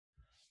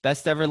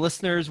Best ever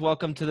listeners,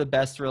 welcome to the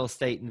best real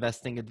estate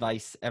investing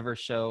advice ever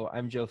show.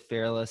 I'm Joe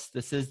Fairless.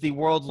 This is the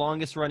world's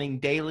longest running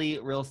daily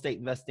real estate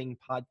investing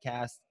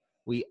podcast.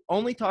 We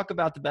only talk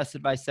about the best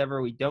advice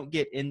ever. We don't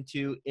get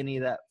into any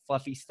of that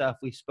fluffy stuff.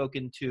 We've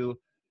spoken to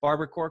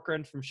Barbara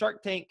Corcoran from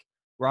Shark Tank,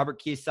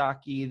 Robert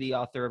Kiyosaki, the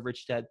author of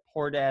Rich Dad,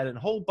 Poor Dad, and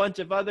a whole bunch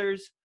of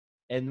others.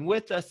 And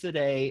with us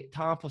today,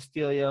 Tom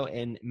Postilio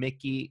and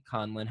Mickey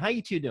Conlon. How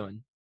you two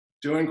doing?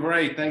 Doing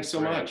great. Thanks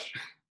so much.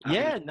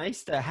 Yeah,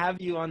 nice to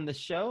have you on the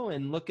show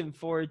and looking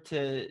forward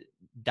to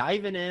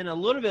diving in a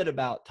little bit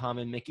about Tom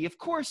and Mickey. Of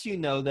course, you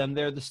know them.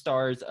 They're the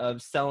stars of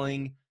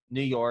Selling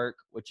New York,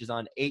 which is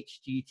on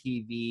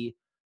HGTV,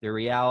 the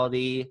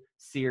reality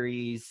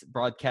series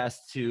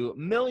broadcast to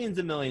millions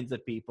and millions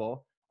of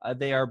people.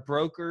 They are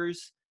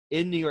brokers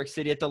in New York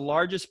City at the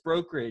largest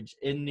brokerage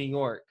in New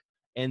York,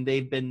 and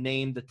they've been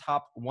named the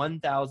top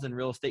 1,000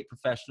 real estate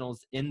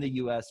professionals in the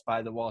U.S.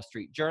 by the Wall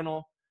Street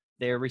Journal.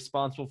 They are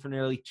responsible for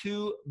nearly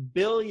 2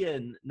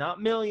 billion, not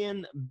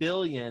million,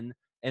 billion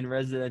in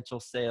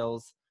residential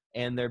sales.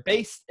 And they're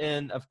based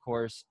in, of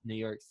course, New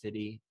York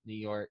City, New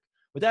York.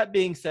 With that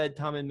being said,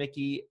 Tom and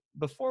Mickey,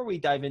 before we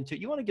dive into it,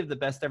 you want to give the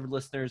best ever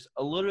listeners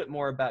a little bit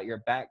more about your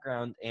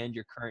background and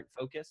your current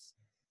focus?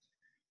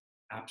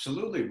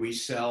 Absolutely. We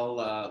sell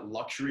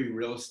luxury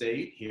real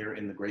estate here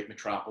in the great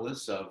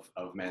metropolis of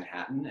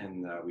Manhattan.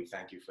 And we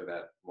thank you for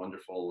that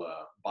wonderful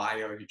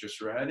bio you just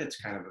read. It's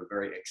kind of a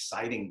very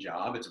exciting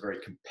job. It's a very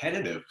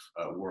competitive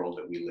world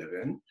that we live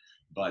in,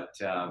 but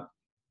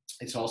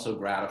it's also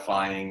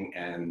gratifying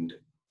and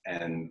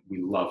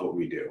we love what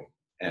we do.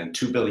 And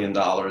 $2 billion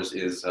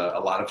is a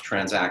lot of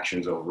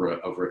transactions over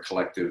a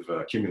collective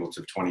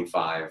cumulative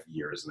 25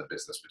 years in the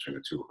business between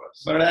the two of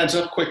us. But it adds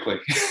up quickly.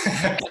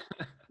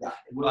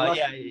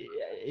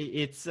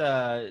 It's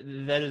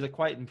that is a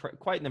quite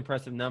an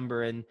impressive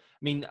number. And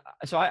I mean,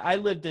 so I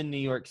lived in New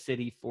York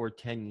City for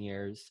 10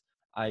 years.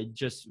 I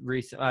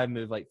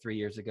moved like 3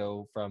 years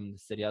ago from the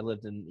city. I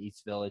lived in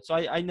East Village, so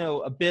I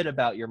know a bit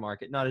about your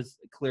market, not as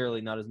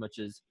much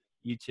as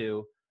you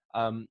two.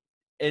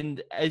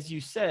 And as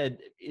you said,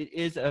 it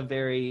is a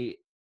very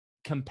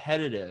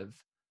competitive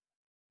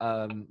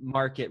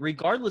market,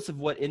 regardless of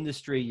what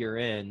industry you're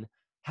in.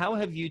 How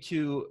have you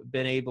two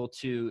been able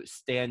to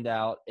stand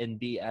out and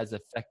be as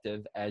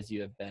effective as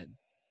you have been?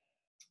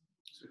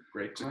 It's a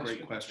great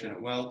question.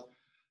 Well,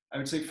 I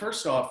would say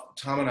first off,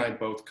 Tom and I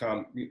both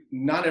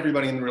not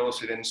everybody in the real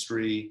estate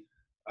industry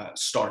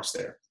starts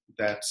there.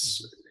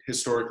 That's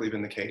historically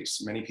been the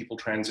case. Many people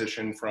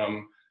transition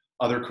from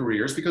other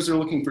careers because they're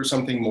looking for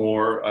something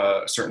more,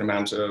 a certain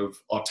amount of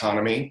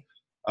autonomy,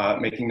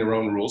 making their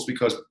own rules,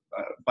 because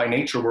by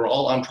nature, we're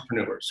all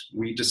entrepreneurs.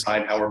 We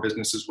decide how our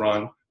business is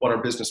run, what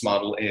our business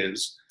model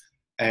is.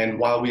 And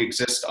while we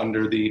exist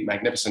under the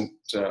magnificent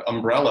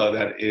umbrella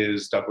that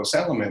is Douglas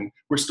Elliman,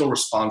 we're still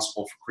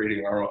responsible for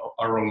creating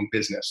our own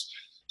business.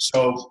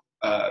 So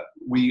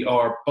we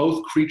are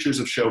both creatures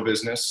of show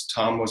business.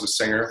 Tom was a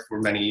singer for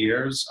many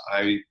years.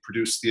 I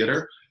produced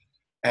theater.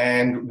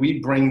 And we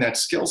bring that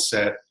skill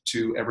set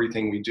to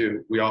everything we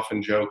do. We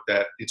often joke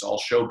that it's all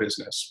show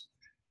business.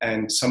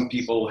 And some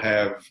people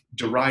have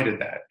derided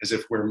that as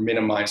if we're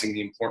minimizing the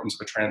importance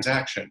of a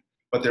transaction.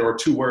 But there are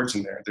two words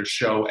in there. There's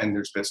show and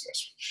there's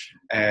business.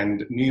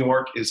 And New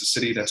York is a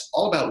city that's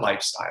all about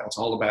lifestyle. It's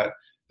all about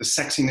the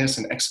sexiness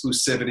and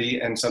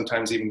exclusivity and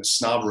sometimes even the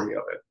snobbery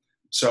of it.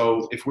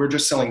 So if we're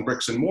just selling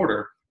bricks and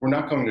mortar, we're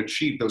not going to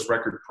achieve those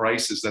record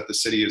prices that the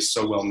city is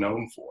so well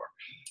known for.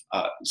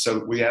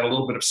 So we add a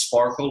little bit of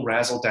sparkle,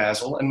 razzle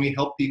dazzle, and we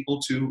help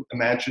people to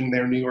imagine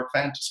their New York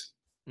fantasy.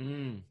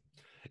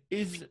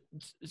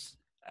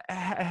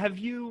 Have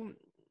you,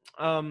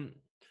 so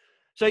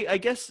I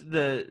guess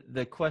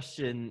the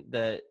question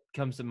that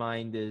comes to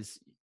mind is,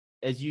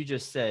 as you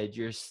just said,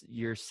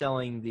 you're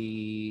selling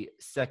the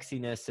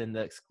sexiness and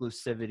the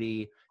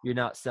exclusivity. You're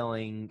not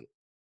selling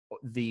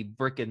the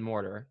brick and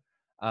mortar.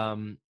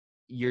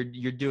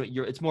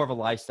 It's more of a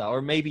lifestyle,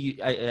 or maybe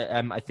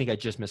I think I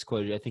just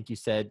misquoted you. I think you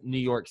said New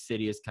York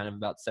City is kind of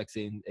about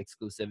sexy and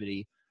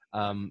exclusivity,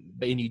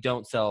 but you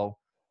don't sell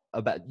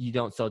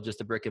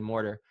just a brick and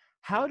mortar.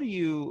 How do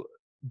you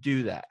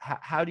do that?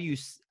 How do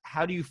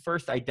you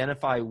first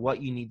identify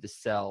what you need to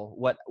sell,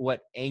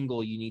 what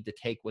angle you need to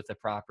take with a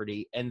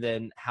property, and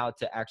then how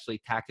to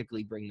actually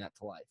tactically bring that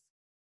to life?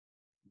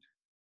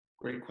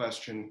 Great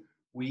question.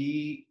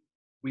 We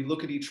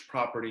look at each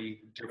property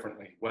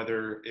differently,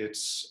 whether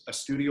it's a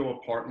studio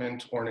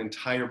apartment or an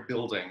entire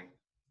building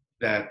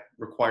that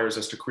requires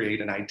us to create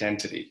an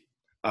identity.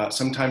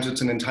 Sometimes it's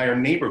an entire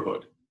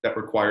neighborhood that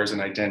requires an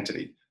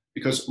identity,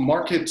 because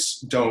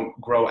markets don't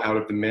grow out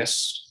of the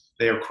mist.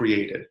 They are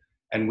created.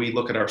 And we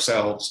look at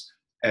ourselves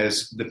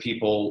as the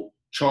people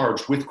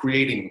charged with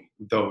creating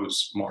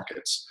those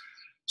markets.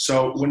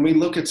 So when we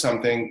look at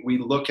something, we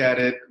look at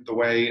it the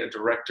way a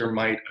director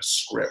might a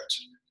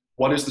script.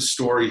 What is the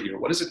story here?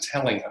 What is it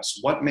telling us?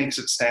 What makes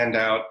it stand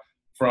out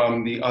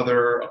from the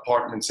other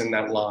apartments in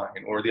that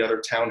line, or the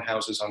other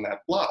townhouses on that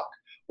block,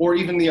 or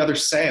even the other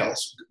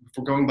sales? If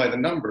we're going by the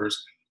numbers,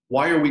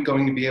 Why are we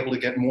going to be able to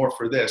get more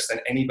for this than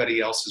anybody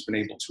else has been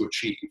able to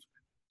achieve?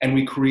 And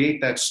we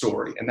create that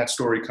story, and that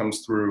story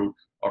comes through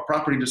our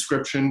property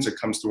descriptions, it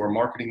comes through our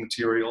marketing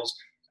materials,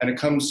 and it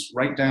comes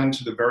right down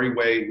to the very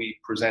way we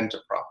present a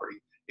property.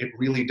 It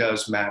really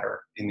does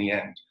matter in the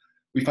end.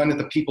 We find that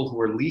the people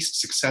who are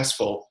least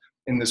successful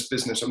in this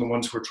business are the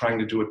ones who are trying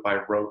to do it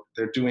by rote.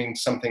 They're doing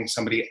something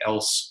somebody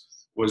else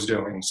was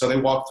doing. So they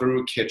walk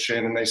through a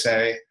kitchen and they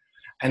say,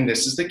 and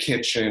this is the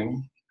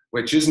kitchen,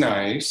 which is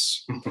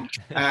nice.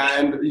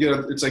 And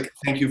it's like,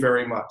 thank you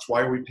very much.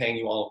 Why are we paying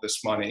you all of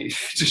this money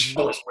to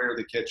show us where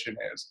the kitchen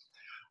is?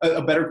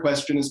 A better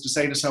question is to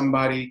say to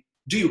somebody,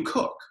 do you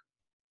cook?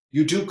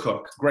 You do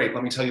cook. Great.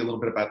 Let me tell you a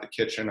little bit about the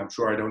kitchen. I'm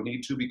sure I don't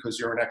need to because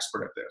you're an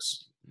expert at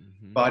this.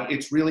 Mm-hmm. But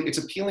it's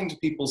appealing to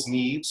people's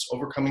needs,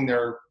 overcoming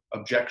their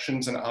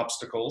objections and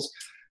obstacles,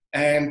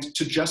 and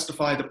to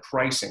justify the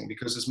pricing,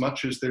 because as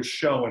much as there's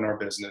show in our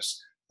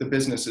business, the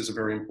business is a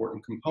very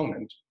important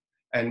component.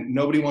 And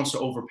nobody wants to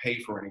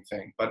overpay for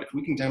anything. But if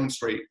we can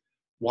demonstrate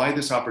why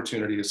this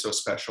opportunity is so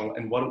special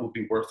and what it will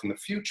be worth in the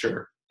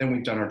future, then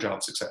we've done our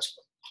job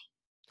successfully.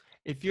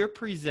 If you're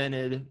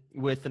presented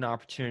with an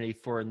opportunity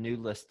for a new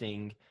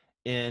listing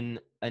in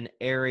an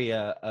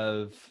area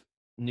of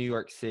New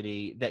York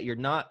City that you're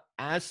not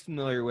as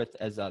familiar with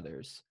as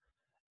others,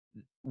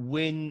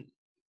 when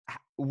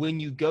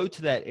you go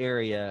to that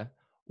area,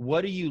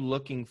 what are you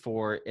looking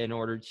for in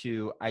order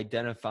to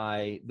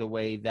identify the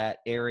way that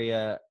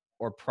area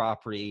or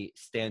property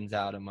stands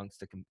out amongst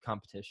the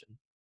competition?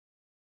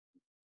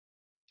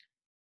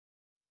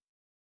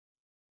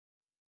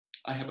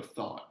 I have a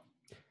thought.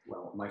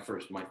 Well, my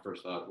first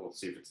thought, we'll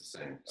see if it's the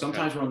same.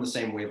 Sometimes we're on the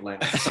same wavelength.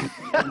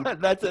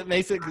 That's what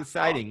makes it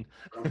exciting.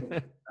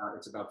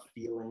 It's about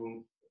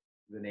feeling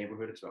the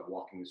neighborhood. It's about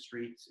walking the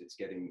streets. It's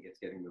getting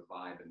the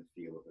vibe and the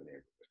feel of the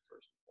neighborhood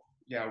first.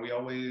 Yeah, we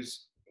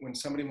always, when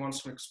somebody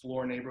wants to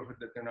explore a neighborhood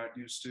that they're not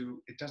used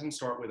to, it doesn't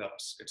start with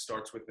us. It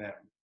starts with them.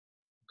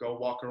 Go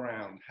walk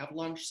around, have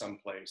lunch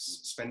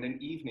someplace, spend an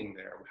evening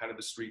there. How do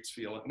the streets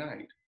feel at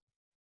night?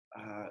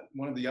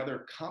 One of the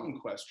other common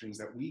questions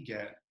that we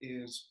get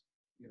is,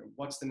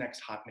 what's the next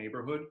hot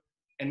neighborhood?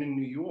 And in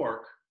New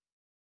York,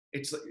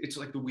 it's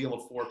like the wheel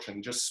of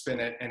fortune. Just spin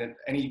it, and at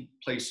any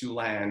place you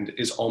land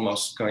is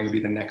almost going to be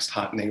the next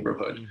hot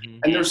neighborhood. Mm-hmm.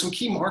 And there's some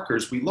key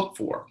markers we look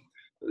for.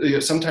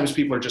 Sometimes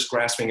people are just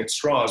grasping at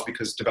straws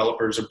because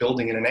developers are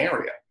building in an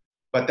area.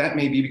 But that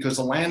may be because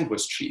the land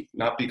was cheap,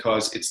 not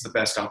because it's the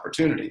best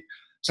opportunity.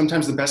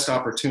 Sometimes the best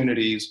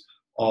opportunities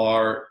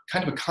are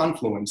kind of a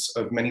confluence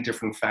of many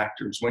different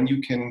factors. When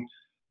you can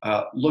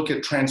look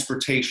at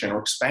transportation or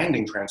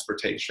expanding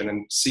transportation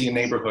and see a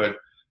neighborhood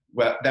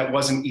that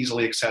wasn't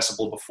easily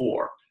accessible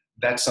before,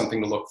 that's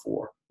something to look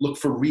for. Look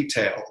for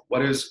retail.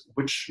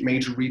 Which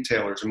major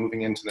retailers are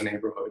moving into the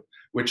neighborhood?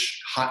 Which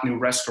hot new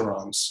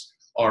restaurants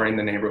are in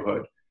the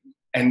neighborhood?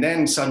 And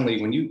then suddenly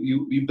when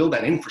you build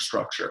that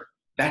infrastructure,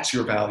 that's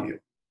your value.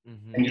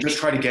 Mm-hmm. And you just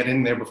try to get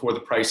in there before the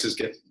prices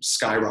get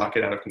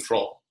skyrocket out of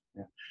control.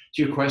 Yeah.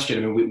 To your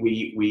question, I mean,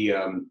 we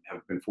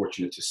have been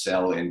fortunate to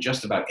sell in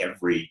just about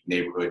every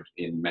neighborhood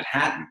in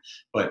Manhattan.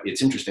 But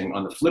it's interesting,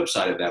 on the flip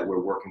side of that,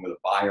 we're working with a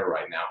buyer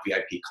right now,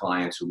 VIP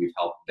clients who we've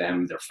helped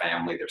them, their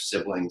family, their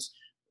siblings,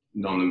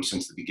 known them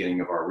since the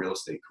beginning of our real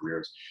estate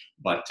careers.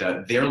 But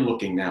they're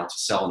looking now to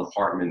sell an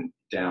apartment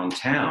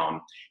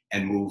downtown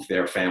and move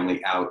their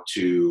family out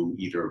to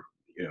either,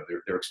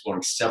 they're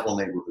exploring several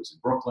neighborhoods in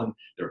Brooklyn.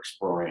 They're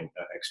exploring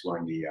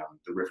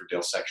the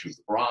Riverdale section of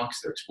the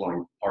Bronx. They're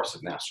exploring parts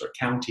of Nassau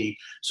County.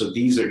 So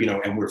these are,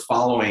 and we're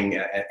following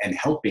and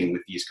helping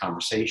with these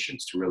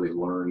conversations to really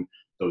learn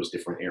those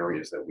different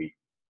areas that we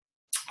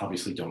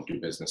obviously don't do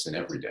business in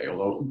every day.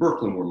 Although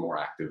Brooklyn, we're more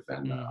active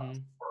than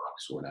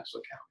Bronx or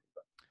Nassau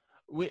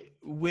County.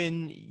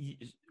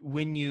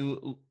 When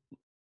you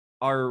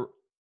are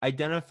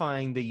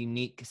identifying the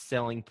unique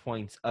selling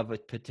points of a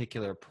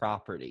particular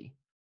property,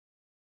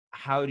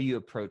 how do you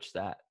approach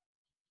that?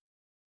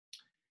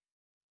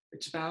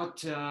 It's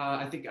about,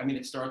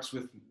 it starts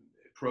with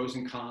pros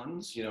and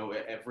cons,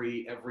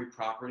 every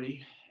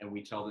property. And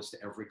we tell this to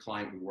every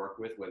client we work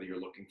with, whether you're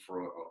looking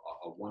for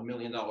a $1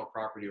 million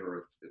property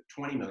or a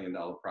 $20 million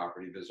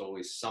property, there's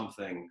always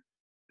something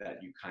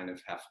that you kind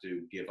of have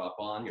to give up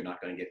on. You're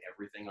not going to get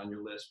everything on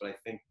your list, but I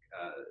think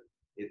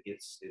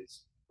it's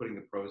putting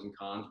the pros and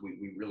cons.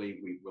 We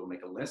will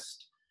make a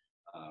list.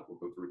 We'll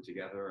go through it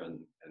together and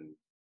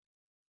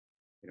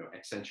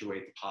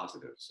accentuate the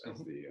positives, as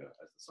the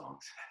song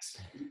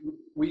says.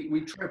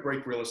 We try to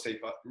break real estate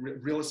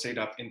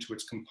up into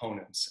its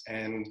components,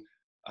 and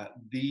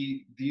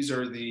these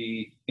are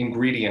the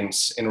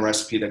ingredients in a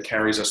recipe that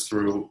carries us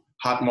through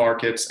hot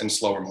markets and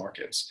slower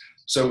markets.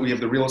 So we have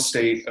the real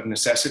estate of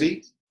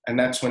necessity, and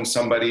that's when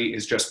somebody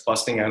is just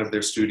busting out of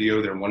their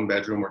studio, their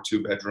 1-bedroom or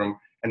 2-bedroom,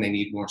 and they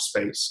need more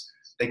space.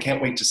 They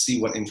can't wait to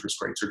see what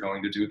interest rates are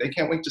going to do. They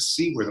can't wait to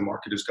see where the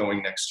market is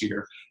going next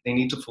year. They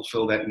need to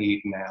fulfill that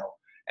need now.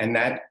 And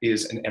that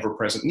is an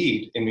ever-present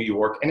need in New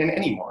York and in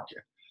any market.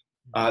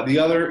 The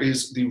other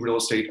is the real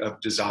estate of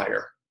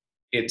desire.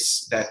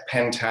 It's that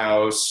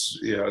penthouse,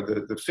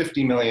 the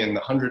 50 million,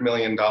 the $100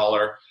 million,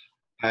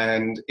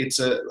 and it's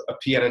a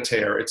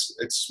pied-à-terre.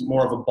 It's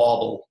more of a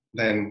bauble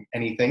than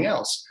anything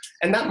else.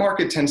 And that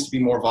market tends to be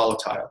more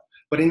volatile.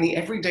 But in the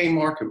everyday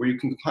market where you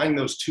can combine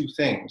those two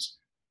things,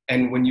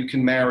 and when you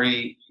can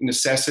marry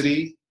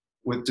necessity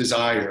with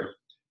desire,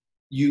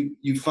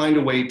 you find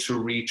a way to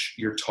reach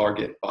your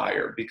target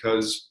buyer.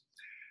 Because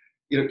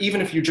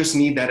even if you just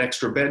need that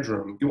extra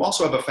bedroom, you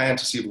also have a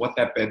fantasy of what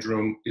that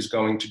bedroom is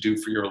going to do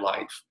for your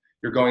life.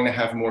 You're going to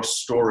have more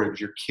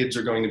storage. Your kids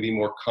are going to be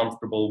more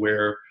comfortable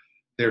where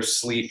they're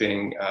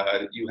sleeping.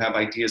 You have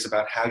ideas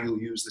about how you'll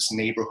use this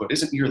neighborhood.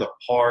 Is it near the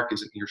park?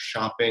 Is it near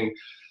shopping?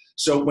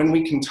 So when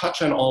we can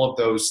touch on all of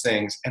those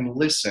things and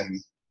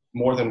listen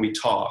more than we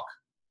talk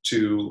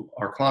to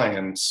our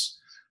clients,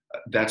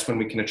 that's when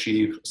we can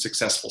achieve a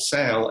successful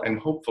sale and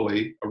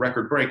hopefully a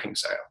record-breaking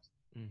sale.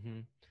 Mm-hmm.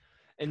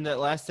 And that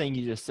last thing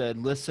you just said,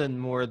 listen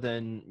more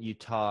than you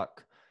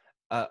talk.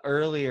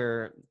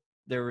 Earlier,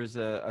 there was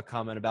a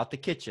comment about the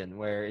kitchen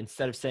where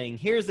instead of saying,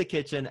 here's the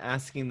kitchen,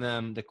 asking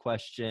them the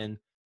question,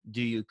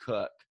 do you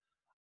cook?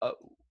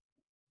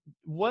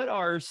 What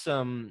are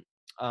some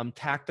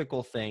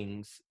tactical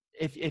things,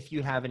 if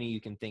you have any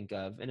you can think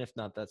of, and if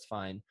not, that's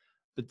fine,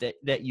 but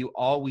that you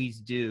always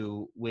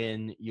do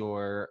when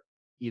you're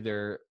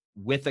either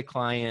with a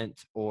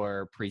client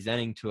or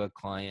presenting to a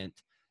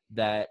client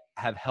that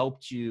have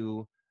helped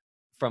you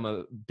from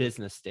a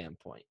business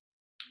standpoint?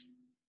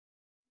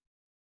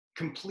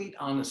 Complete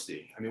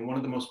honesty. I mean, one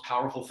of the most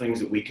powerful things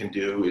that we can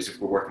do is if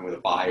we're working with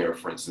a buyer,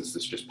 for instance,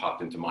 this just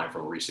popped into mind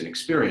from a recent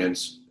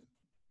experience.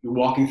 You're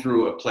walking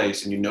through a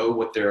place and you know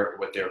what their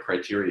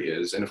criteria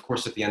is. And of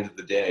course, at the end of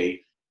the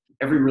day,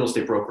 every real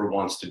estate broker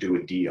wants to do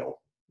a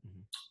deal.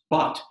 Mm-hmm.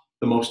 But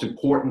the most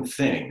important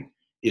thing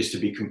is to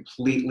be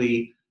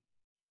completely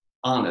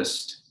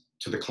honest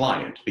to the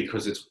client,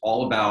 because it's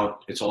all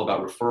about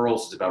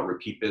referrals, it's about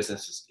repeat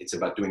business, it's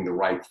about doing the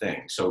right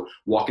thing. So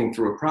walking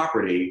through a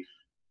property,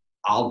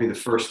 I'll be the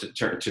first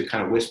to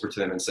kind of whisper to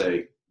them and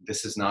say,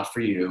 this is not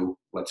for you,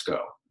 let's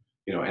go.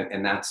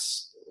 And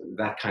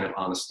that kind of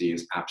honesty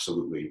is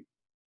absolutely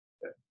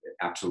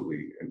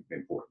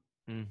important.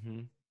 Mm-hmm.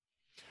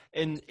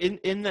 And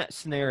in that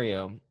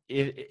scenario,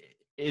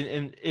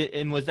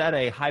 and was that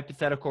a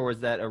hypothetical, or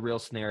was that a real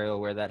scenario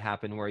where that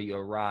happened, where you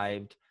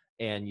arrived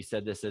and you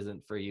said, this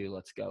isn't for you,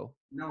 let's go?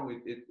 No,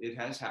 it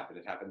has happened.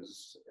 It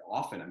happens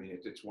often. I mean,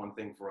 it's one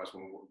thing for us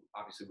when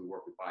obviously we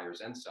work with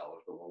buyers and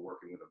sellers, but when we're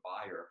working with a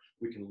buyer,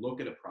 we can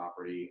look at a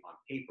property on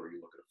paper.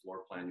 You look at a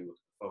floor plan, you look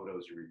at the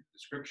photos, you read the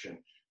description,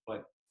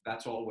 but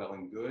that's all well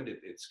and good.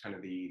 It's kind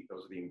of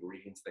those are the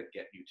ingredients that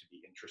get you to be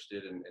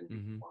interested and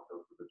mm-hmm. want to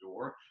go through the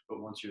door. But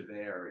once you're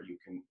there, you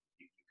can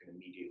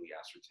immediately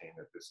ascertain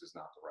that this is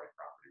not the right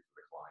property for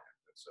the client.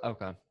 And so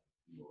okay,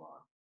 move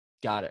on.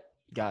 Got it.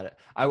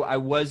 I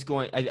was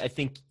going, I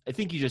think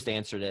you just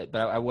answered it,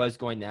 but I was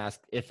going to ask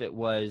if it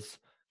was,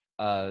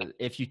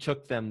 if you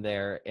took them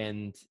there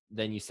and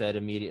then you said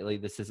immediately,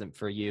 this isn't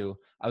for you.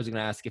 I was going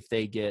to ask if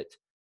they get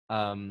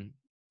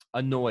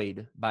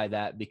annoyed by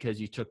that because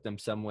you took them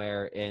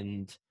somewhere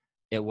and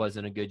it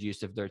wasn't a good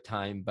use of their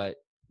time. But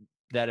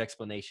that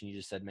explanation you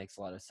just said makes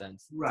a lot of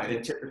sense. Right.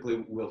 And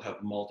typically we'll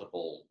have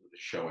multiple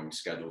showings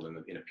scheduled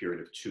in a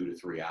period of 2 to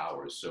 3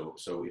 hours.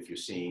 So if you're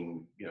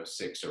seeing,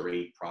 6 or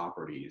 8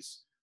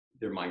 properties,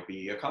 there might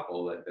be a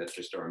couple that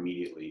just are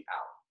immediately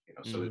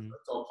out, so mm-hmm.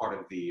 it's all part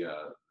of the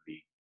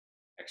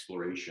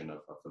exploration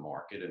of the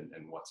market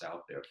and what's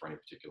out there for any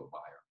particular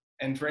buyer.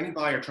 And for any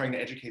buyer trying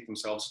to educate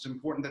themselves, it's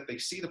important that they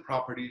see the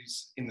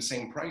properties in the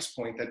same price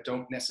point that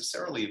don't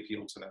necessarily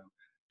appeal to them,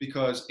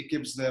 because it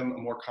gives them a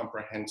more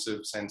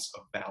comprehensive sense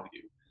of value.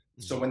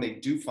 Mm-hmm. So when they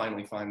do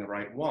finally find the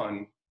right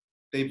one,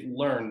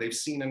 they've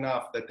seen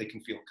enough that they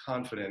can feel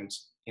confident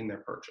in their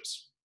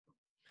purchase.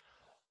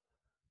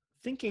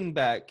 Thinking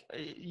back,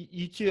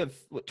 you two have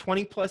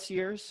 20 plus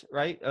years,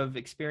 right, of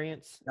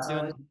experience?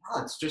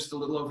 It's just a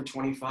little over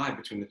 25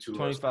 between the two.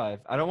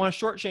 25. I don't want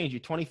to shortchange you.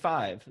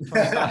 25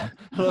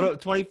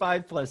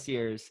 25 plus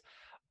years.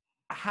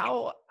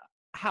 How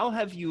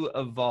have you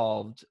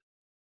evolved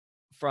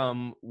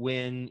from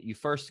when you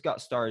first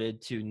got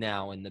started to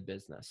now in the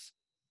business?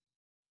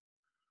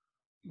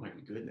 My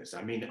goodness.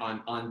 I mean,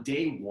 on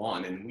day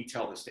one, and we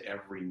tell this to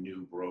every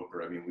new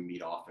broker, I mean, we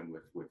meet often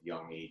with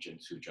young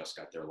agents who just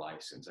got their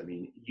license. I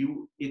mean,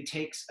 it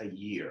takes a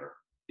year.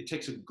 It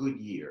takes a good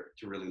year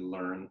to really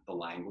learn the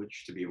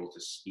language, to be able to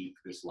speak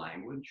this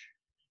language.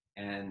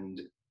 And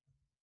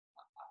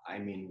I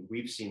mean,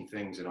 we've seen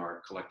things in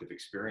our collective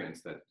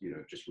experience that,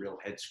 just real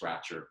head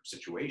scratcher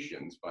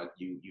situations, but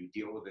you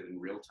deal with it in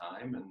real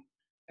time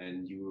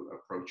and you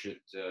approach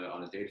it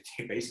on a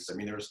day-to-day basis. I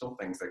mean, there are still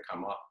things that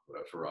come up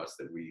for us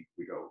that we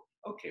go,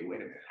 okay,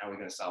 wait a minute, how are we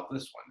going to solve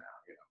this one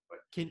now? But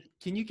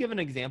can you give an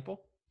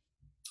example?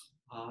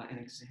 An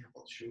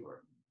example,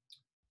 sure.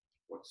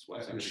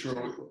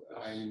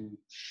 I'm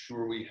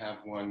sure we have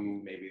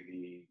one.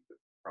 Maybe the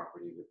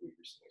property that we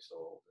recently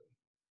sold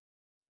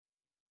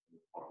in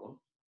Harlem.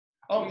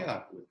 Oh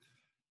yeah,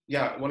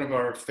 Yeah, one of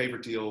our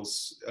favorite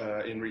deals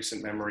in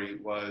recent memory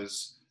it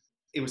was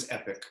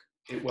epic.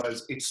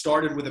 It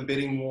started with a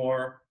bidding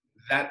war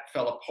that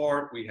fell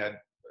apart. We had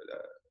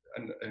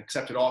an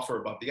accepted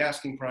offer above the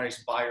asking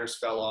price. Buyers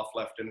fell off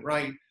left and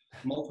right.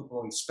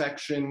 Multiple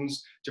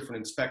inspections. Different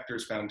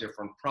inspectors found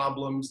different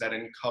problems that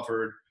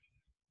uncovered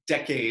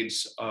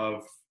decades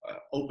of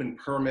open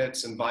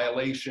permits and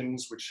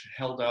violations, which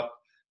held up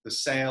the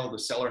sale. The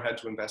seller had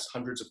to invest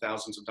hundreds of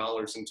thousands of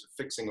dollars into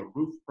fixing a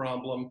roof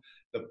problem.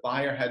 The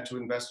buyer had to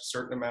invest a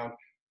certain amount.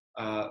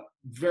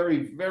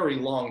 Very, very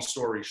long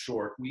story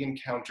short, we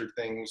encountered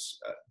things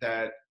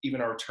that even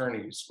our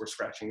attorneys were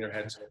scratching their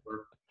heads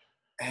over.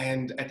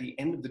 And at the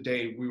end of the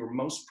day, we were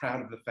most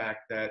proud of the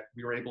fact that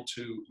we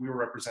were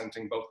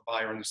representing both the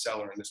buyer and the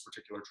seller in this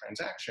particular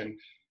transaction.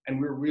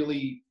 And we were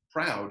really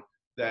proud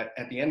that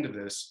at the end of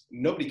this,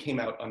 nobody came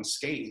out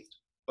unscathed,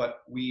 but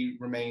we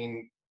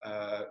remain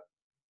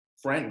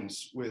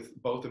friends with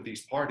both of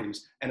these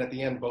parties. And at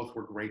the end, both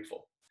were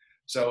grateful.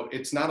 So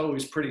it's not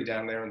always pretty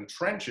down there in the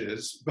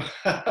trenches,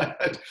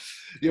 but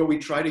we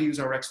try to use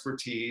our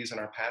expertise and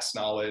our past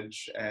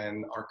knowledge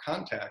and our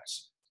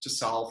contacts to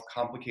solve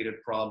complicated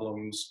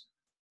problems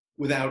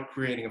without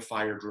creating a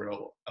fire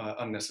drill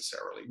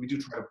unnecessarily. We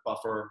do try to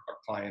buffer our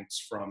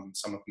clients from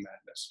some of the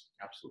madness.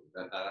 Absolutely.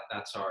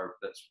 That's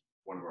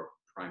one of our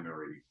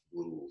primary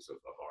rules of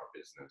our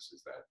business,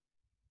 is that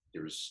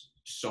there's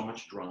so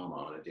much drama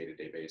on a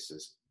day-to-day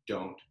basis.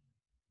 Don't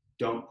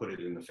put it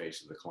in the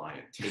face of the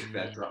client. Take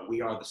that drama. We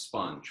are the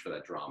sponge for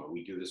that drama.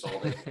 We do this all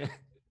day.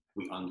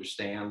 We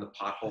understand the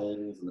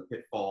potholes and the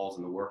pitfalls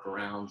and the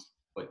workarounds,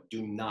 but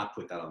do not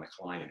put that on the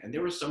client. And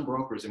there are some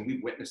brokers, and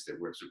we've witnessed it,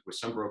 where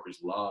some brokers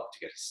love to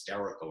get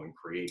hysterical and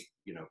create,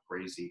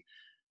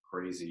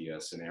 crazy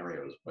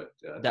scenarios. But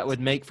that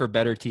would make for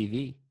better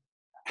TV.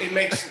 It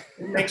makes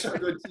for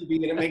good TV,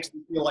 and it makes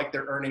them feel like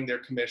they're earning their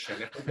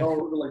commission. If they go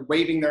like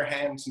waving their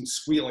hands and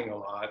squealing a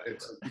lot,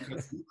 it's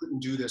because you couldn't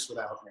do this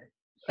without me.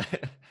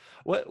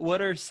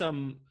 What are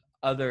some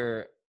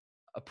other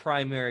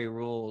primary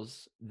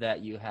rules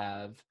that you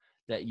have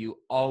that you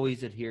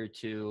always adhere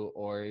to,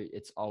 or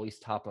it's always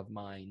top of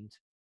mind?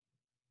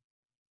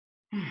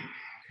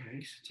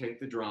 Okay, so take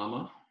the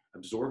drama,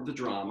 absorb the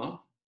drama,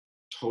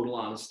 total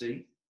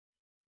honesty.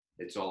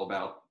 It's all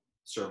about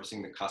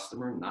servicing the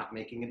customer, not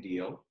making a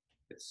deal.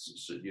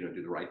 It's, do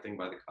the right thing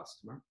by the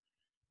customer.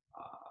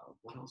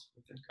 What else?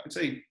 I'd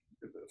say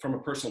from a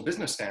personal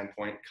business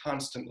standpoint,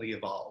 constantly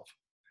evolve.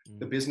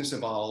 The business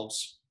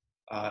evolves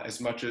as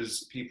much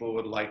as people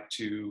would like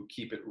to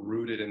keep it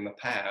rooted in the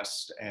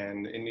past.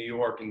 And in New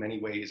York, in many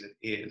ways, it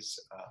is.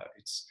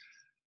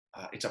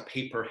 It's a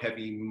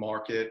paper-heavy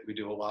market. We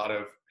do a lot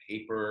of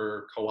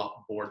paper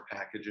co-op board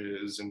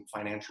packages and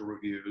financial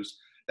reviews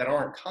that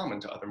aren't common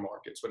to other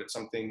markets, but it's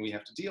something we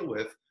have to deal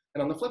with.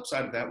 And on the flip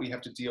side of that, we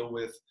have to deal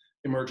with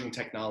emerging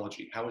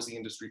technology. How is the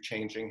industry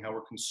changing? How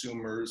are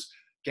consumers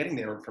getting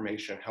their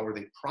information? How are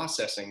they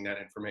processing that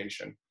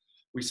information?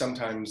 We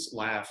sometimes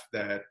laugh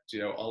that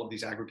all of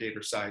these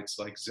aggregator sites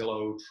like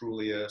Zillow,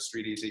 Trulia,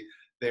 StreetEasy,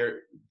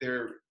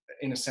 they're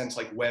in a sense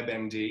like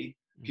WebMD.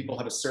 People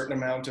have a certain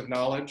amount of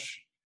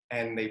knowledge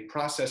and they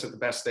process it the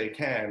best they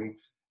can,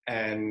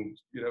 and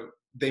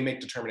they make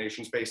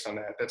determinations based on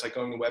that. That's like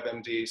going to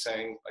WebMD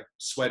saying like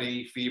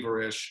sweaty,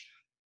 feverish,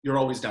 you're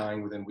always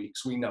dying within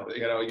weeks. We know,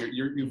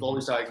 you've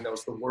always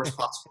diagnosed the worst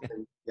possible thing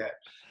you get.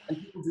 And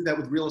people do that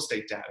with real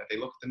estate data. They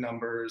look at the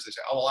numbers, they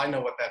say, oh, well, I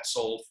know what that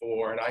sold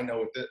for, and I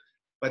know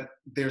but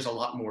there's a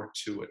lot more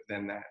to it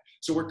than that.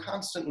 So we're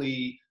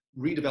constantly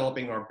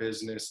redeveloping our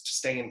business to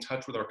stay in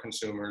touch with our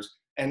consumers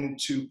and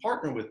to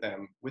partner with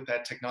them with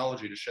that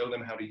technology to show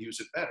them how to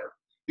use it better.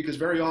 Because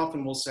very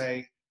often we'll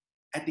say,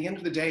 at the end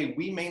of the day,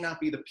 we may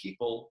not be the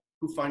people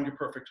who find your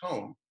perfect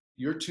home.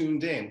 You're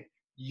tuned in.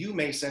 You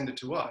may send it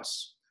to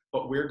us,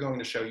 but we're going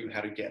to show you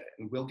how to get it,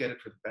 and we'll get it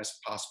for the best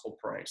possible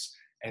price.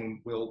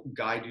 And we'll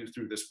guide you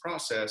through this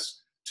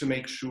process to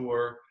make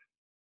sure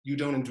you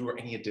don't endure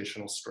any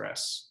additional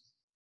stress.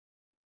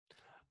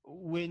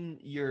 When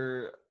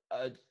you're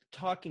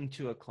talking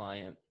to a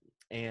client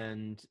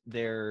and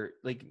they're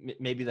like,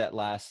 maybe the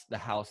last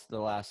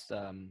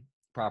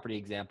property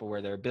example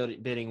where there are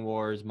bidding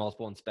wars,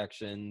 multiple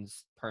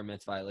inspections,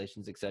 permits,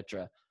 violations,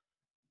 etc.,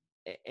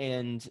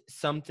 and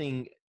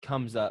something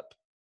comes up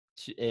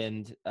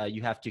and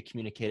you have to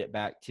communicate it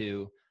back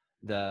to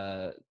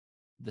the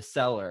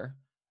seller,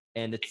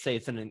 and it's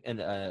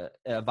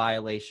a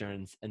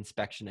violation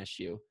inspection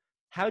issue.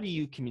 How do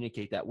you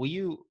communicate that? Will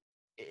you,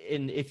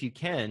 and if you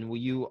can, will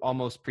you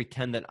almost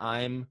pretend that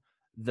I'm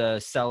the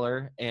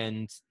seller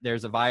and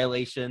there's a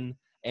violation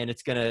and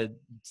it's going to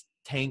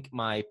tank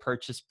my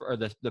purchase or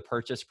the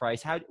purchase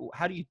price? How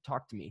do you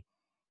talk to me?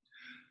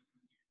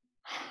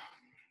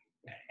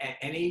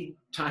 Any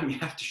time you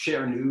have to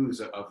share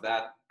news of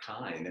that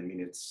kind, I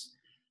mean, it's,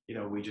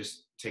 we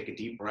just take a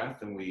deep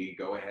breath and we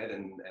go ahead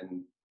and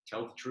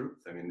tell the truth.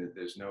 I mean,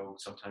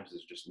 sometimes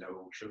there's just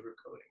no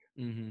sugarcoating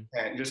it. Mm-hmm.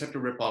 And you just have to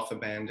rip off the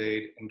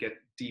Band-Aid and get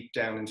deep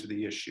down into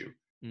the issue.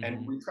 Mm-hmm.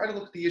 And we try to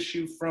look at the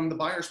issue from the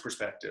buyer's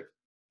perspective.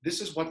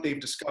 This is what they've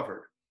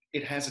discovered.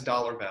 it has a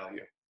dollar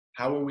value.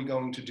 How are we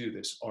going to do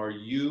this? Are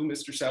you,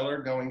 Mr.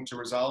 Seller, going to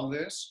resolve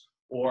this,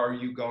 or are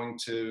you going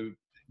to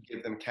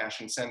give them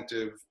cash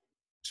incentive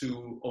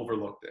to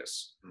overlook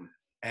this?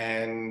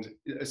 And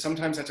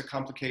sometimes that's a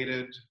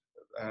complicated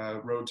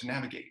road to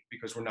navigate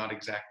because we're not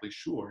exactly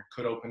sure. It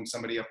could open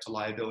somebody up to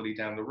liability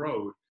down the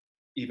road,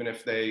 even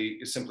if they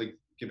simply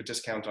give a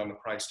discount on the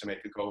price to make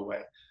it go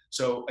away.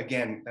 So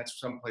again, that's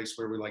some place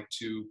where we like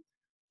to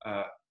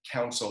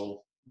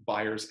counsel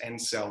buyers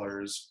and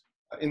sellers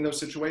in those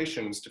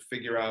situations to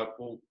figure out,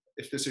 well,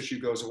 if this issue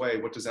goes away,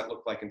 what does that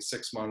look like in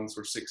 6 months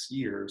or 6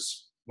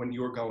 years when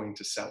you're going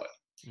to sell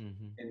it?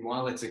 Mm-hmm. And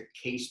while it's a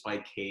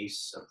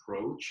case-by-case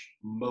approach,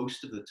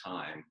 most of the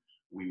time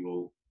we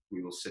will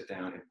sit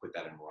down and put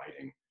that in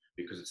writing,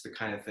 because it's the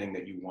kind of thing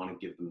that you want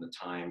to give them the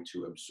time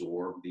to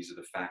absorb. These are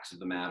the facts of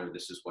the matter.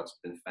 This is what's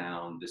been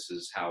found. This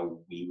is how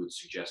we would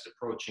suggest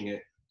approaching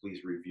it.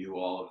 Please review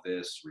all of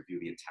this, review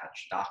the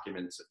attached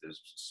documents if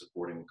there's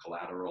supporting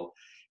collateral,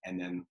 and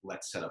then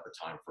let's set up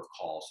a time for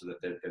call so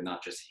that they're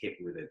not just hit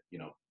with it,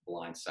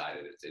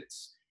 blindsided.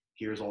 It's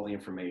here's all the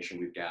information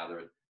we've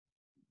gathered,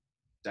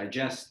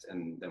 digest,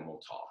 and then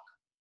we'll talk.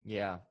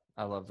 Yeah,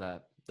 I love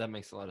that. That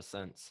makes a lot of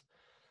sense.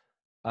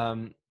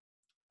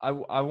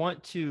 I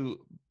want to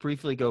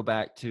briefly go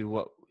back to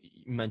what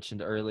you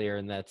mentioned earlier,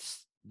 and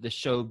that's the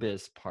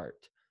showbiz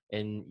part.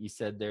 And you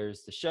said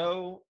there's the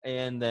show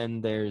and then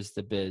there's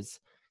the biz.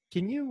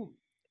 Can you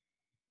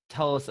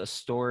tell us a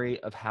story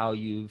of how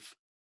you've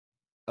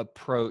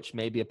approached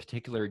maybe a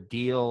particular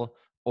deal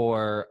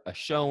or a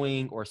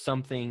showing or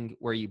something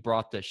where you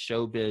brought the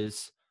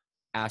showbiz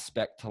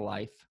aspect to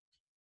life?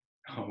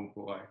 Oh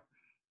boy.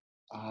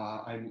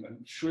 I'm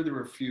sure there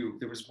were a few.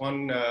 There was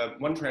one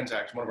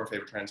transaction, one of our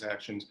favorite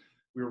transactions.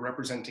 We were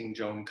representing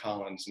Joan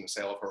Collins in the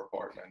sale of her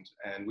apartment,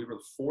 and we were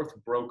the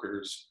 4th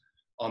brokers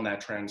on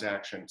that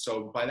transaction.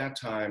 So by that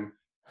time,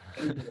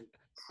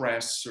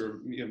 press or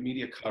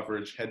media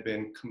coverage had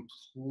been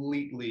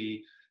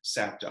completely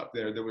sapped up.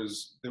 There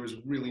was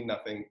really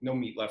nothing, no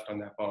meat left on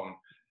that bone.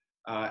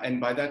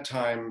 And by that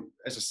time,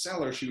 as a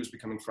seller, she was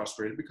becoming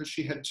frustrated because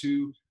she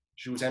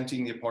was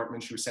emptying the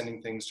apartment. She was sending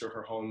things to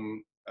her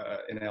home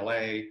in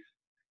LA,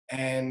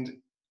 and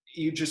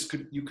you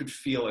could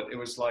feel it. It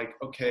was like,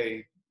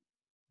 okay,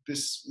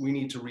 we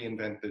need to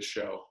reinvent this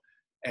show.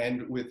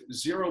 And with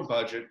zero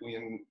budget, we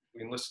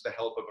enlisted the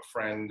help of a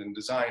friend and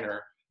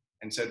designer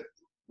and said,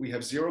 we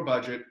have zero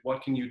budget.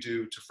 What can you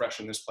do to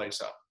freshen this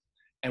place up?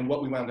 And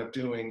what we wound up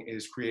doing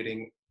is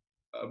creating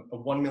a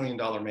 $1 million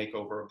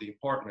makeover of the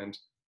apartment,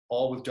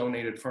 all with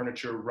donated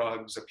furniture,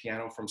 rugs, a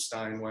piano from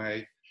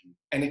Steinway,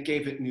 and it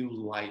gave it new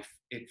life.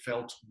 It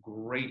felt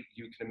great.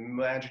 You can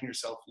imagine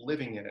yourself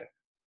living in it.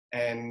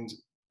 And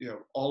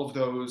all of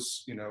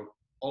those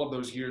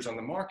years on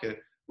the market,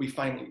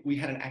 we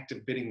had an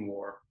active bidding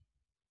war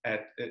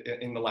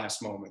in the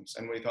last moments,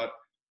 and we thought,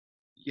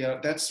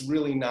 that's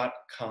really not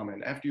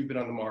common. After you've been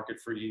on the market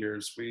for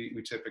years, we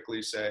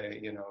typically say,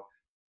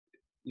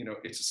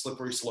 it's a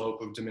slippery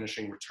slope of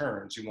diminishing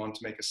returns. You want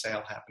to make a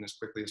sale happen as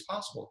quickly as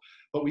possible.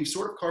 But we've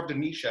sort of carved a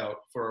niche out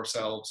for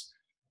ourselves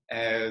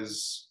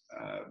as,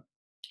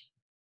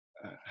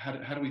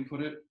 how do we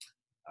put it?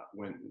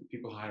 When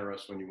people hire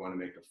us, when you want to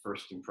make a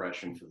first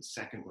impression for the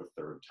second or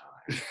third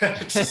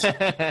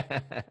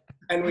time.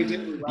 And we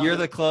did. You're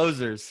the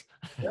closers.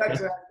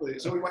 Exactly.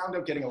 So we wound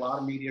up getting a lot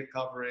of media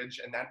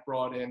coverage, and that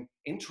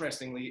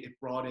interestingly, it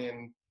brought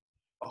in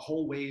a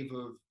whole wave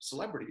of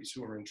celebrities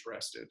who were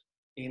interested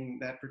in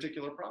that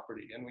particular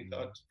property. And we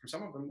thought, for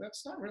some of them,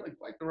 that's not really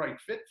quite the right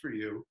fit for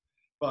you,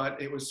 but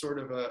it was sort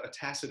of a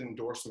tacit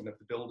endorsement of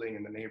the building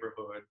and the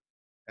neighborhood,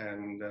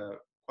 and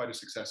quite a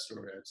success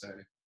story, I'd say.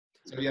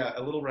 So yeah,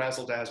 a little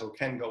razzle dazzle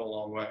can go a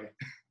long way.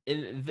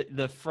 And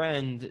the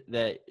friend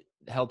that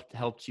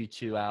helped you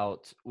two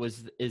out,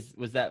 was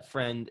that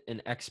friend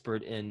an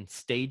expert in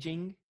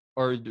staging,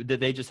 or did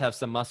they just have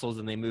some muscles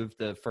and they moved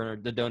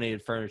the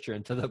donated furniture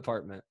into the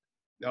apartment?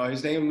 No,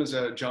 his name was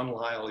John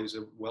Lyle. He's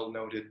a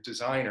well-noted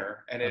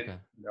designer, and it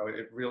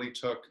really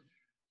took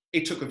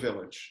a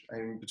village. I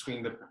mean,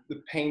 between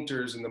the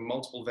painters and the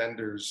multiple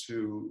vendors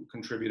who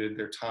contributed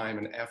their time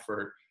and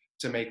effort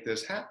to make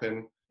this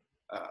happen,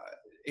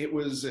 it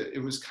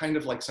was kind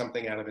of like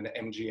something out of an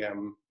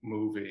MGM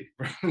movie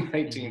from the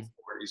 1940s.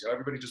 So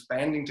everybody just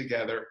banding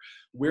together,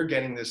 we're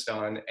getting this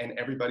done, and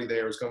everybody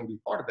there is going to be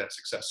part of that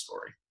success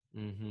story.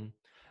 Mm-hmm.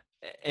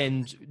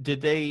 And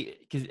did they,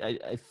 because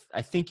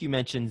I think you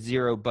mentioned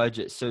zero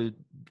budget, so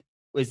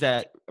was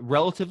that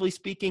relatively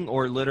speaking,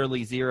 or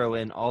literally zero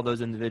and all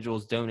those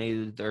individuals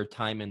donated their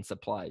time and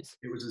supplies?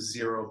 It was a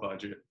zero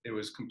budget. It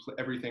was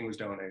everything was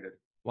donated.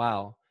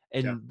 Wow.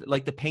 And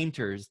like the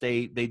painters,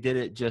 they did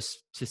it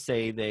just to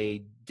say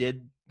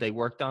they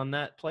worked on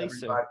that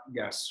place?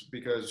 Yes,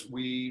 because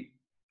we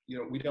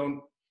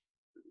don't,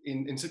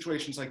 in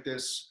situations like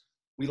this,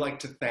 we like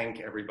to thank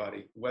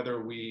everybody,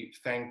 whether we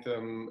thank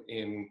them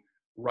in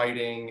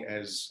writing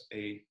as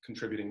a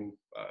contributing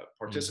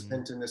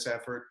participant in this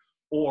effort,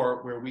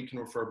 or where we can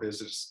refer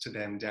business to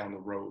them down the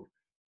road,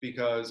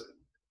 because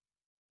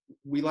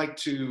we like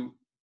to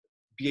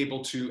be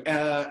able to,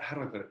 how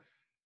do I put it?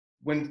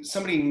 When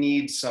somebody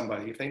needs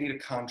somebody, if they need a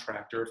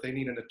contractor, if they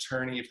need an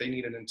attorney, if they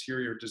need an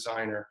interior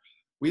designer,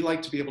 we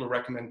like to be able to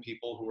recommend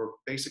people who are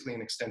basically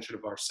an extension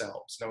of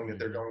ourselves, knowing that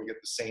they're going to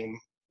get the same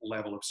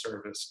level of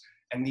service.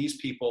 And these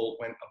people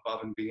went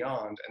above and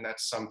beyond, and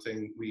that's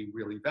something we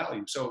really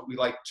value. So we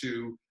like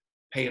to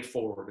pay it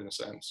forward in a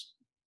sense.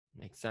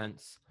 Makes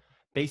sense.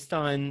 Based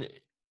on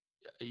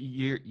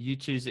you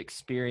two's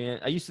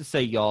experience, I used to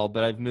say y'all,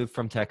 but I've moved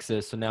from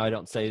Texas, so now I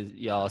don't say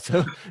y'all.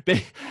 So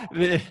I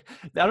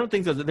don't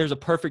think there's a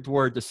perfect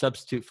word to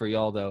substitute for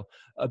y'all, though.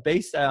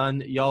 Based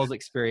on y'all's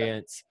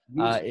experience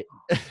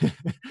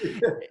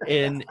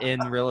in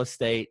real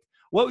estate,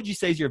 what would you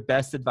say is your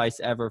best advice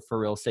ever for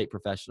real estate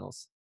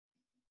professionals?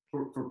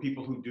 For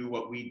people who do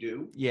what we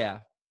do? Yeah.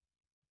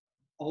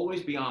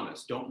 Always be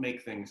honest. Don't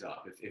make things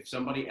up. If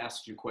somebody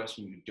asks you a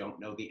question you don't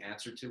know the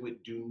answer to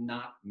it, do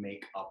not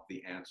make up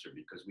the answer,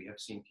 because we have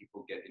seen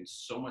people get in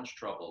so much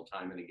trouble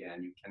time and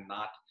again. You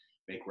cannot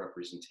make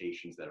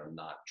representations that are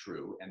not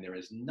true. And there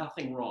is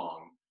nothing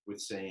wrong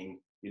with saying,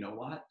 you know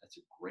what, that's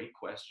a great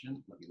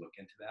question. Let me look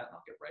into that and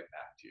I'll get right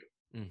back to you.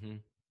 Mm-hmm.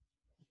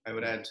 I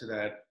would add to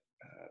that,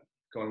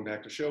 going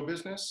back to show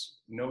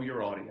business, know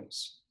your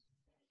audience.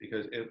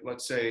 Because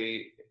let's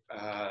say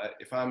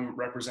if I'm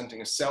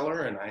representing a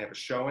seller and I have a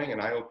showing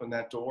and I open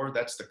that door,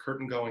 that's the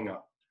curtain going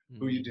up. Mm-hmm.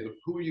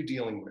 Who are you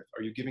dealing with?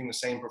 Are you giving the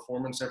same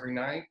performance every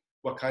night?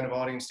 What kind of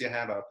audience do you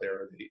have out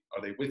there?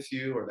 Are they with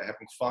you? Are they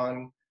having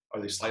fun?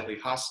 Are they slightly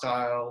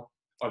hostile?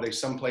 Are they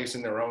someplace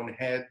in their own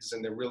heads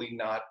and they're really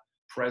not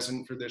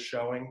present for this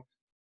showing?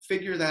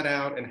 Figure that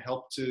out and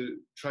help to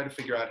try to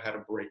figure out how to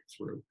break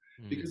through.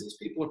 Mm-hmm. Because these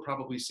people are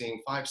probably seeing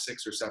 5,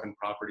 6, or 7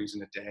 properties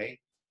in a day.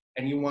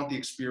 And you want the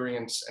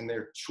experience and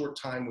their short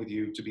time with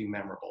you to be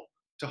memorable,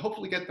 to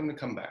hopefully get them to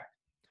come back.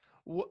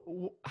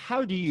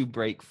 How do you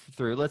break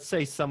through? Let's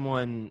say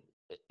someone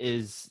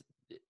is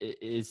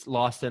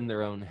lost in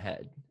their own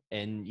head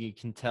and you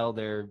can tell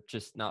they're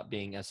just not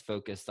being as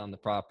focused on the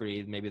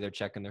property. Maybe they're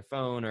checking their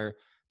phone or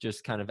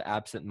just kind of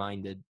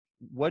absent-minded.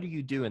 What do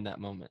you do in that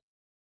moment?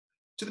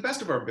 To the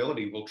best of our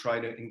ability, we'll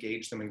try to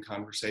engage them in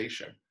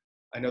conversation.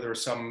 I know there are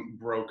some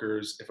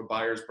brokers, if a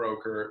buyer's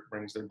broker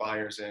brings their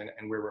buyers in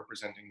and we're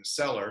representing the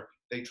seller,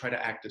 they try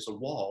to act as a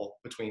wall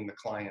between the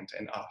client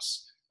and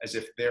us, as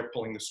if they're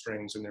pulling the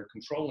strings and they're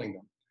controlling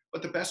them.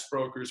 But the best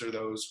brokers are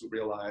those who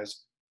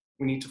realize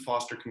we need to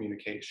foster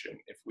communication.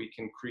 If we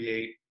can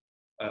create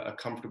a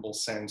comfortable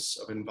sense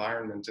of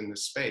environment in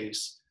this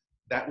space,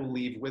 that will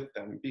leave with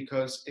them.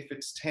 Because if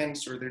it's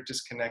tense or they're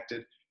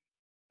disconnected,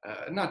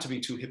 not to be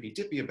too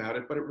hippy-dippy about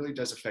it, but it really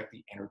does affect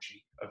the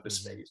energy of the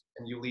space.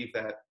 And you leave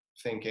that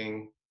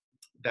thinking,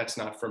 that's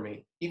not for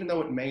me, even though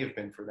it may have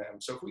been for them.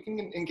 So if we can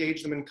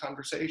engage them in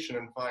conversation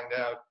and find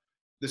out,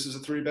 this is a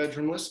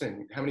 3-bedroom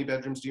listing. How many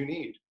bedrooms do you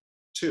need?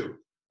 2.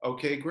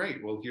 Okay,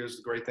 great. Well, here's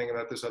the great thing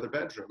about this other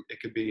bedroom.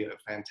 It could be a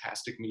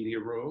fantastic media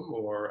room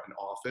or an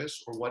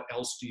office, or what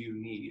else do you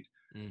need?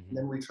 Mm-hmm. And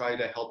then we try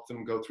to help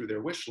them go through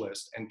their wish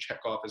list and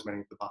check off as many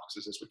of the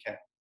boxes as we can.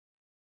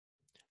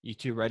 You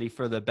two ready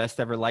for the best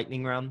ever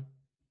lightning round?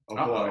 Oh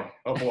boy.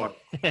 Oh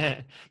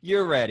boy.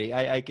 You're ready.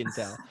 I can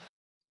tell.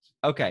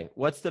 Okay.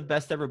 What's the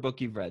best ever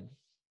book you've read?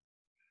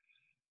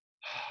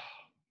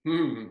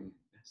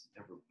 Best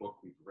ever book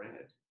we've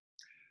read.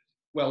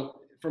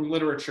 Well, from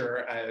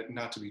literature,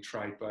 not to be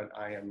trite, but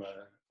I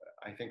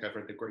think I've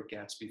read The Great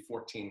Gatsby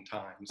 14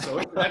 times.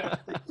 So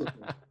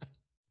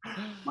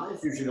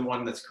mine's usually the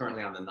one that's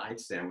currently on the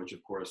nightstand, which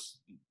of course,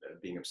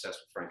 being obsessed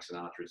with Frank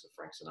Sinatra is a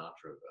Frank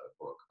Sinatra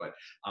book. But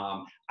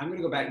I'm going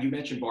to go back. You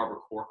mentioned Barbara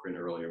Corcoran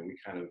earlier, and we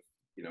kind of,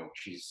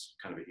 she's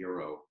kind of a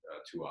hero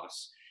to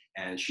us.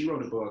 And she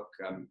wrote a book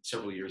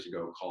several years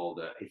ago called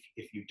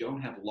If You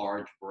Don't Have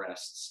Large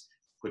Breasts,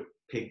 Put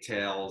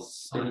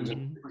Pigtails,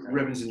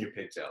 ribbons in your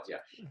pigtails. Yeah.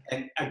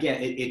 And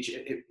again,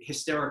 it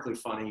hysterically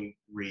funny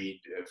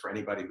read for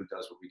anybody who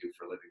does what we do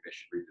for a living. They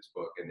should read this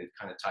book. And it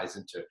kind of ties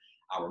into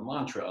our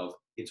mantra of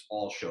it's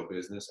all show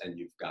business and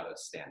you've got to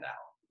stand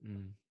out.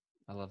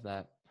 I love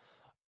that.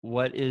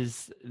 What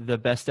is the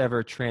best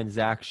ever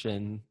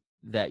transaction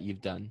that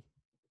you've done?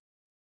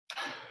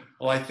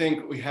 Well, I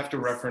think we have to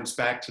reference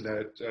back to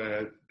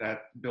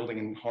that building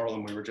in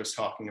Harlem we were just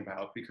talking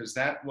about, because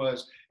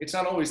it's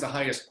not always the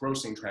highest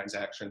grossing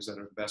transactions that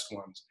are the best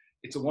ones.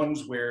 It's the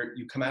ones where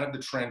you come out of the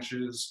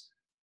trenches,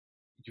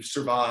 you've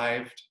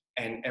survived,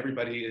 and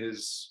everybody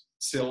is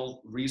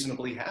still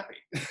reasonably happy.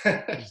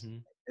 Mm-hmm.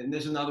 And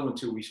there's another one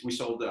too. We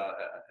sold a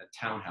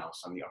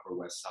townhouse on the Upper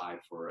West Side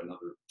for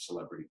another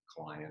celebrity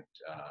client.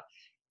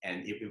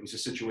 And it was a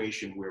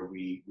situation where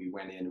we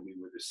went in and we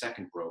were the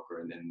second broker,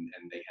 and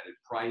they had it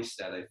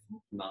priced at $9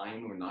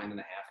 or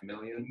 $9.5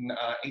 million.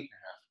 8.5.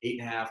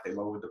 8.5. They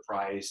lowered the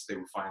price. They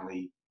were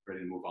finally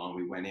ready to move on.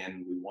 We went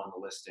in, we won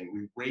the listing.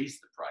 We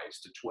raised the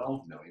price to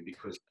 $12 million,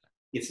 because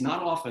it's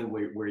not often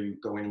where you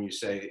go in and you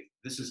say,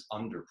 this is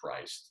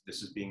underpriced.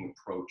 This is being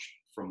approached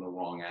from the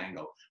wrong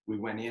angle. We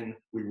went in,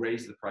 we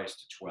raised the price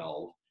to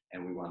 12,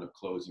 and we wound up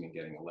closing and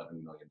getting $11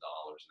 million. And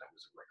that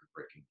was a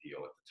record-breaking deal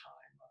at the time.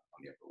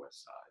 On the Upper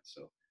West Side.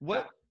 So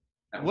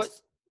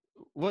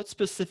what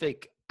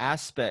specific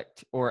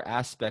aspect or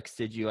aspects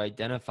did you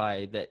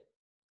identify that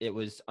it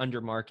was under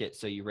market,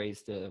 so you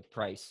raised the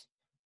price?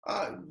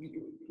 Uh,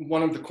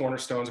 One of the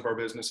cornerstones of our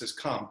business is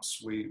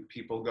comps.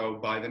 People go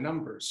by the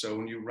numbers. So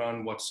when you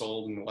run what's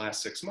sold in the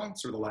last 6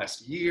 months or the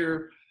last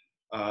year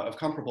of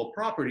comparable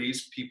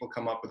properties, people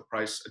come up with a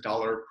price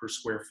 $1 per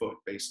square foot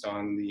based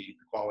on the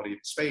quality of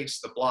the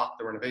space, the block,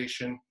 the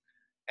renovation.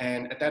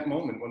 And at that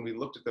moment, when we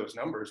looked at those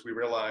numbers, we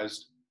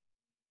realized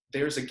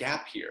there's a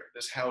gap here.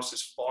 This house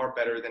is far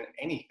better than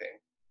anything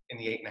in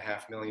the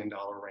 $8.5 million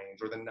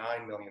range or the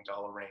 $9 million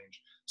range.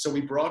 So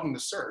we broadened the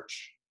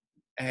search,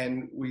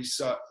 and we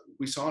saw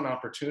an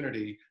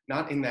opportunity,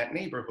 not in that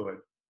neighborhood,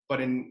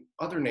 but in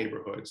other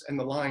neighborhoods, and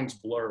the lines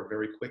blur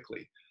very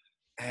quickly.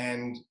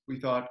 And we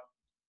thought,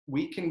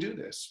 we can do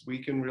this. We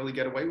can really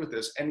get away with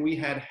this. And we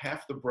had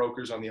half the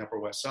brokers on the Upper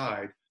West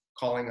Side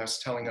calling us,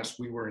 telling us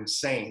we were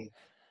insane.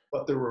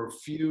 But there were a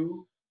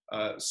few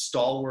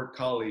stalwart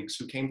colleagues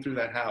who came through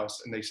that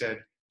house and they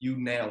said, "You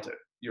nailed it.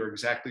 You're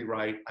exactly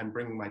right. I'm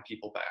bringing my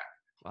people back."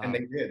 Wow. And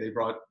they did. They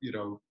brought,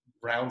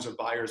 rounds of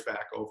buyers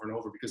back over and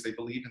over because they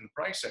believed in the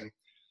pricing.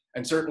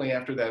 And certainly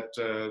after that,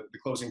 the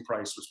closing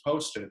price was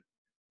posted,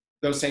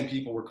 those same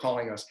people were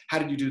calling us, "How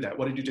did you do that?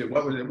 What did you do?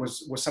 What was it?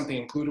 Was something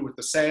included with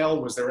the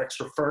sale? Was there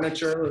extra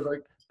furniture?" We're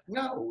like,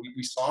 no,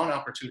 we saw an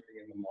opportunity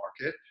in the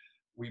market.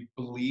 We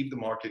believed the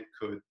market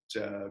could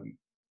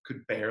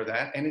bear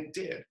that, and it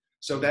did.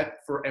 So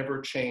that forever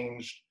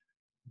changed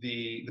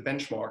the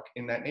benchmark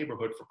in that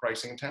neighborhood for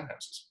pricing in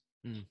townhouses.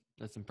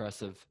 That's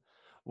impressive.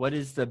 What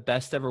is the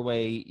best ever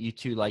way you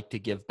two like to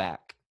give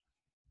back?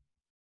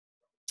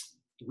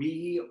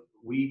 We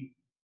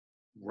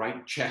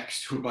write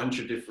checks to a bunch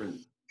of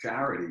different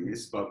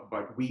charities, but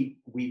we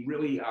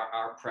really,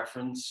 our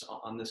preference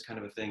on this kind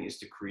of a thing is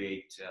to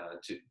create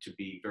to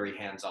be very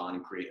hands-on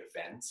and create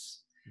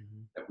events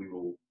that we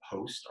will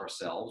host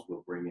ourselves.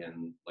 We'll bring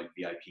in like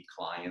VIP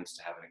clients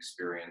to have an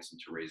experience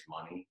and to raise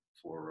money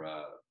for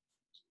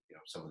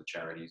some of the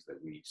charities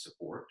that we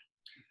support.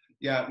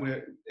 Yeah,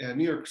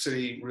 New York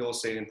City real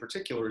estate in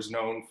particular is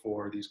known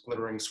for these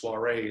glittering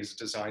soirees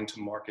designed to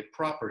market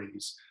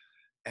properties.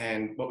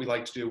 And what we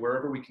like to do,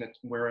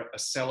 where a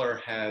seller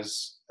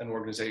has an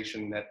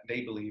organization that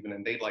they believe in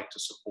and they'd like to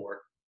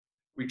support,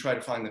 we try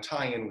to find the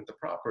tie-in with the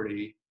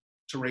property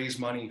to raise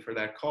money for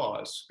that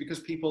cause, because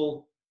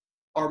people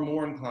are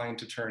more inclined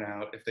to turn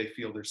out if they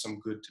feel there's some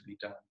good to be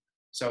done.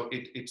 So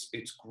it's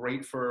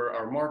great for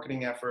our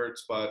marketing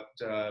efforts, but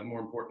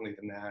more importantly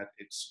than that,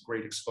 it's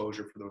great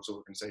exposure for those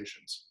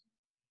organizations.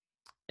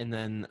 And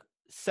then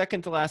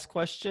second to last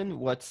question,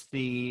 what's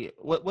a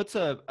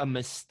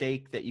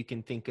mistake that you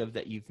can think of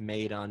that you've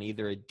made on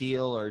either a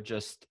deal or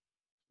just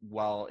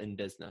while in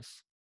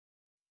business?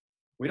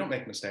 We don't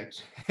make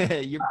mistakes.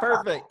 You're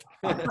perfect.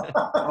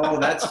 Oh,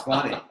 that's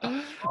funny.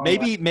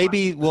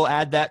 Maybe we'll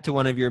add that to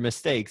one of your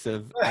mistakes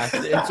of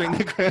answering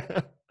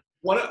the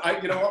One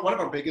of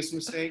our biggest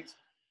mistakes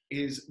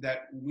is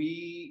that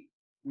we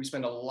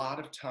spend a lot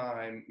of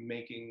time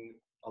making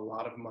a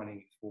lot of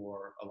money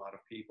for a lot of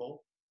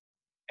people,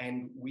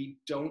 and we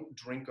don't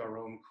drink our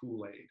own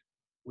Kool-Aid.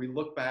 We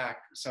look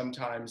back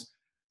sometimes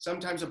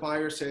a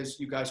buyer says,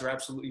 "You guys are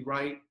absolutely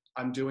right,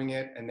 I'm doing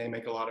it," and they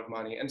make a lot of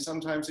money. And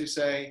sometimes they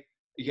say,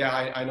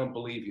 "Yeah, I don't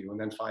believe you." And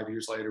then 5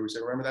 years later, we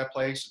say, "Remember that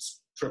place?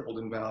 It's tripled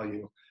in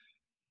value."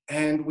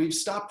 And we've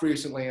stopped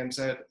recently and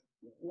said,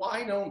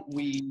 why don't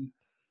we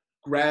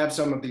grab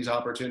some of these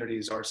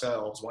opportunities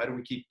ourselves? Why do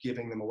we keep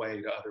giving them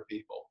away to other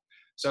people?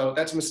 So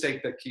that's a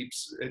mistake that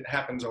it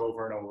happens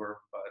over and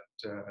over,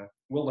 but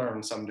we'll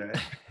learn someday.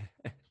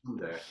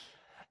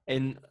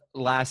 And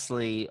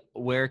lastly,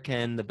 where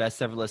can the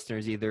best ever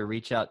listeners either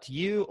reach out to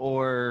you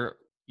or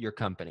your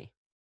company?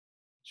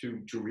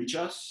 To reach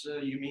us,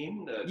 you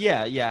mean?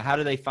 Yeah. How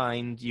do they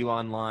find you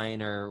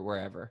online or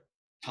wherever?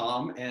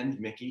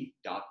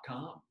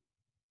 TomandMickey.com.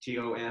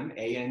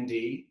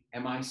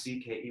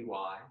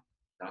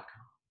 TomandMickey.com.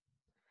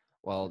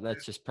 Well,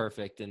 that's just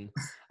perfect, and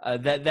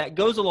that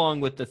goes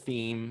along with the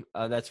theme.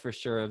 That's for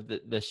sure, of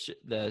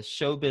the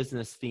show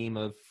business theme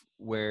of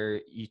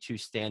where you two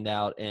stand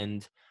out.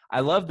 And I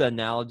love the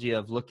analogy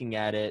of looking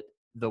at it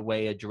the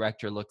way a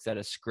director looks at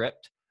a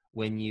script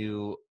when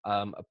you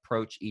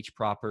approach each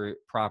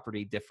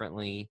property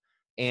differently.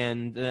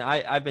 And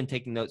I've been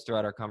taking notes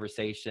throughout our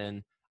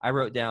conversation. I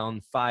wrote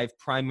down 5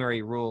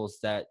 primary rules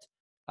that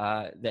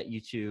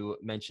you two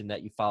mentioned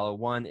that you follow.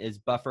 1 is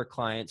buffer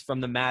clients from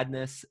the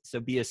madness, so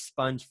be a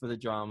sponge for the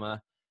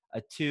drama.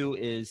 2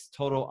 is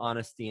total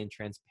honesty and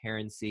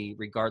transparency,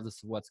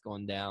 regardless of what's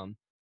going down.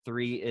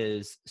 3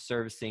 is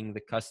servicing the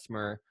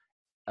customer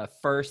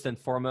first and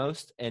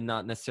foremost, and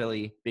not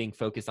necessarily being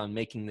focused on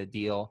making the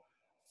deal.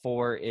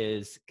 4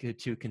 is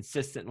to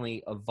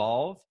consistently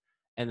evolve.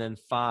 And then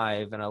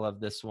 5, and I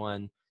love this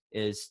one,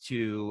 is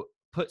to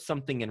put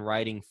something in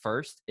writing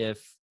first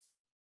if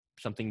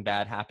something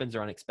bad happens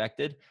or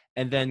unexpected,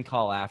 and then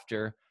call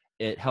after.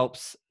 It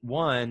helps,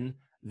 1,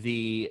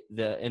 the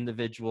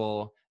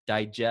individual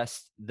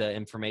digest the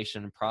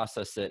information and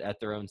process it at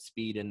their own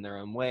speed in their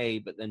own way.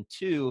 But then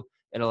two,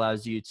 it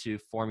allows you to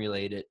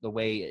formulate it the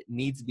way it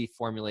needs to be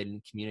formulated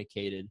and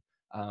communicated,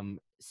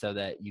 so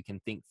that you can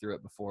think through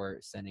it before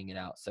sending it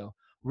out. So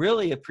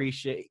really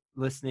appreciate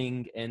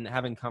listening and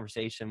having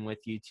conversation with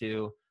you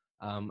two.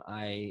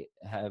 I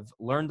have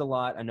learned a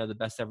lot. I know the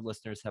best ever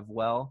listeners have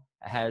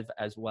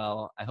as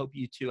well. I hope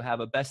you two have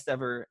a best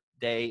ever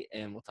day,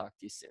 and we'll talk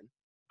to you soon.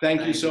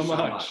 Thank you so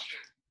much.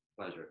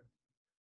 Pleasure.